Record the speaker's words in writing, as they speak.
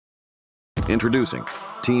Introducing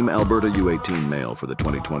Team Alberta U18 male for the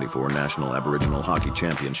 2024 National Aboriginal Hockey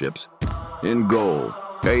Championships. In goal,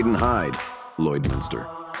 Hayden Hyde, Lloydminster.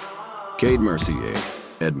 Cade Mercier,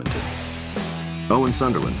 Edmonton. Owen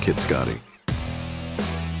Sunderland, Kit Scotty.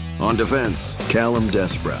 On defense, Callum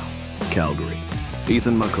Desbrow, Calgary.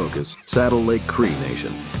 Ethan Makokas, Saddle Lake Cree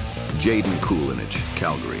Nation. Jaden Coolinich,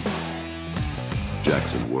 Calgary.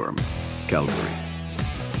 Jackson Worm, Calgary.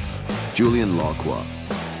 Julian Lacroix,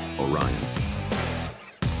 Orion.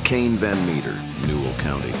 Kane Van Meter, Newell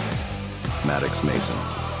County. Maddox Mason,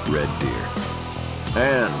 Red Deer.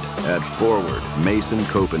 And at forward, Mason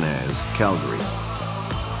Copenaz, Calgary.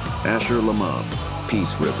 Asher Lamab,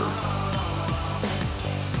 Peace River.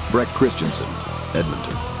 Breck Christensen,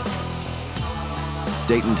 Edmonton.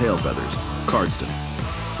 Dayton Tailfeathers, Cardston.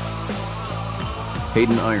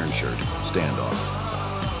 Hayden Ironshirt, Standoff.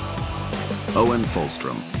 Owen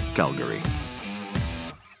Fulstrom, Calgary.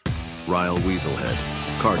 Ryle Weaselhead,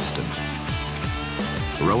 Cardston.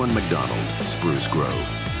 Rowan McDonald, Spruce Grove.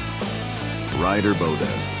 Ryder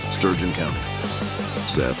Bodez, Sturgeon County.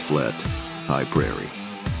 Seth Flett, High Prairie.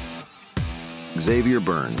 Xavier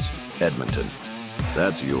Burns, Edmonton.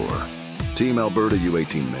 That's your Team Alberta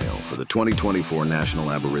U18 male for the 2024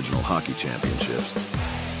 National Aboriginal Hockey Championships.